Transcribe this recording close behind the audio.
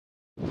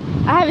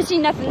I haven't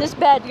seen nothing this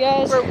bad,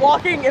 guys. We're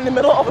walking in the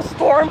middle of a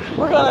storm.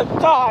 We're gonna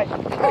die.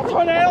 A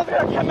tornado's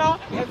gonna come out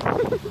and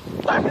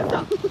suck us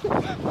up.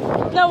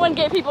 No one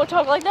get people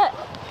talk like that.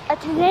 A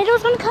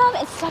tornado's gonna come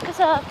and suck us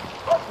up.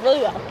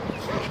 Really loud.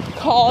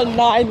 Call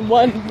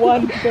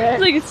 911, It's bitch.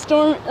 like a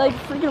storm, like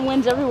freaking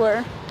winds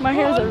everywhere. My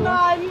hair's Call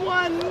everywhere.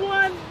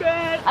 911,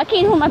 bitch. I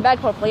can't hold my bag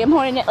properly. I'm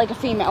holding it like a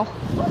female.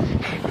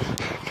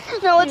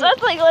 No, let's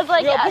like Yo,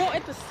 point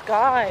at the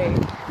sky.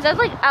 that's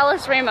like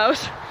Alice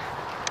Ramos.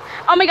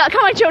 Oh my God,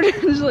 come on, children.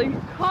 It's like,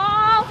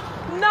 Call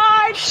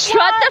 911.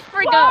 Shut the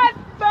frick up.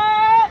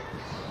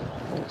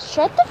 Bitch.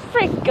 shut the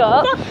frick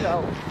up. Fuck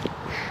no.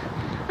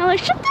 I'm like,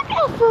 shut the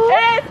hell up.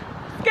 It is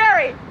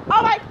scary.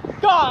 Oh my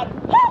God.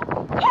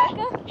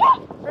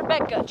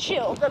 Rebecca,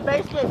 chill. The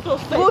basement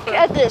feels safer. Look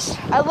at this.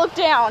 I look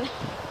down.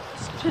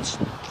 It's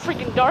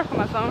freaking dark on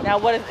my phone. Now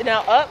what is it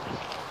now? Up.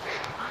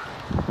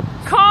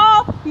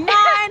 Call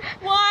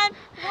 911.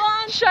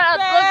 Shut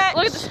up.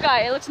 Look at the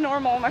sky. It looks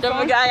normal on my Then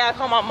phone. I gotta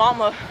call my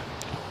mama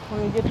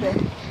when we get there.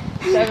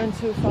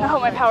 725. I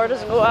hope my power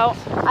doesn't go out.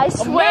 I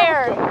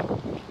swear.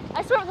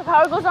 I swear if the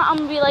power goes out, I'm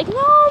gonna be like, no,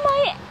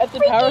 my If the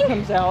power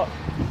comes out.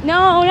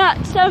 No,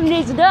 not 7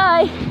 days to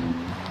die.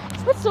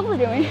 What's Silver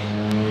doing?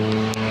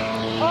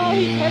 Oh,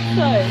 he texted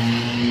us.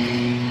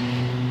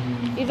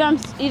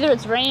 Either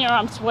it's raining or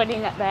I'm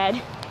sweating that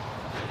bad.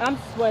 I'm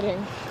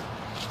sweating.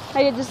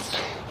 I could just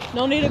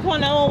No need to call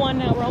 911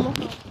 now. We're almost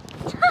home.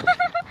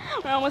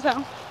 we're almost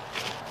home.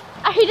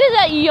 I hated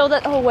that you yelled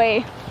that the whole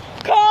way.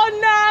 Call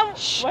 9.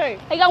 Wait.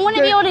 Like I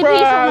wouldn't be able to be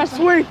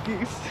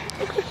Swinkies.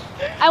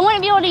 I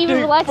wouldn't be able to even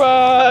Deep relax.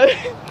 fried.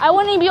 I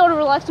wouldn't even be able to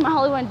relax to my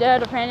Hollywood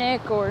Dead or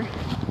Panic or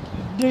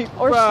Deep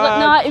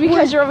Slipknot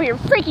because you're over here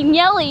freaking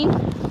yelling.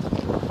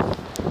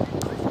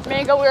 A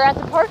minute ago we were at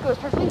the park. It was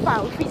perfectly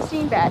fine. We feet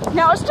seemed bad.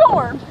 Now a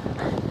storm.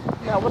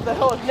 Now what the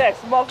hell is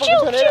next? Motherfucker Choo,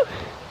 tornado. choo.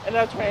 And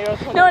that tornado.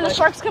 No, and the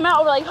sharks come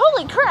out. We're like,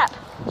 holy crap!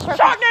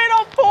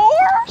 Sharknado 4?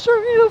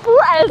 Sharknado 4.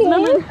 I just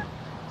remembered.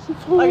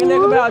 Like a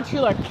nigga about a tree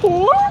like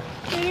 4?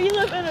 Nigga, you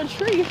live in a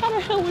tree. How the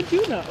hell would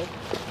you know?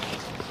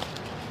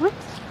 What?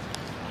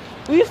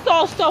 We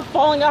saw stuff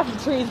falling off the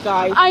trees,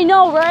 guys. I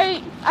know,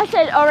 right? I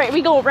said, all right,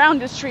 we go around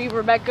this tree,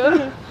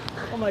 Rebecca.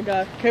 Oh my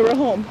God. Okay, we're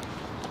home.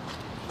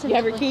 You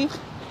have your key?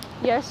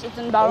 Yes, it's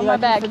in the bottom Oh, of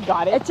my bag. you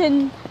forgot it? It's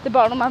in the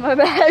bottom of my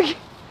bag.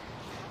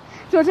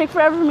 It's gonna take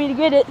forever for me to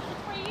get it.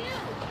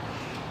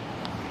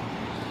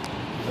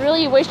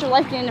 Really, you waste your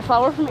life getting a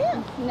flower from me?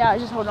 Yeah. No,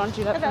 just hold on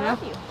to that for now.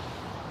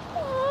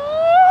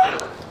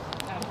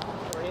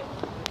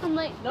 I'm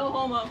like, No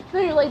homo. no,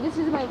 you're like, this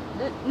is my.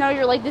 No,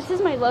 you're like, this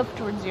is my love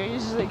towards you. You're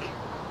just like,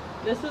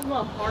 This is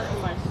my heart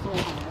and my soul.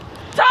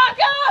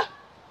 Taka!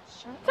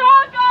 shut up.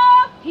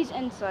 Taka! He's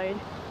inside.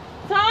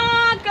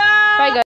 Taka! Bye, guys.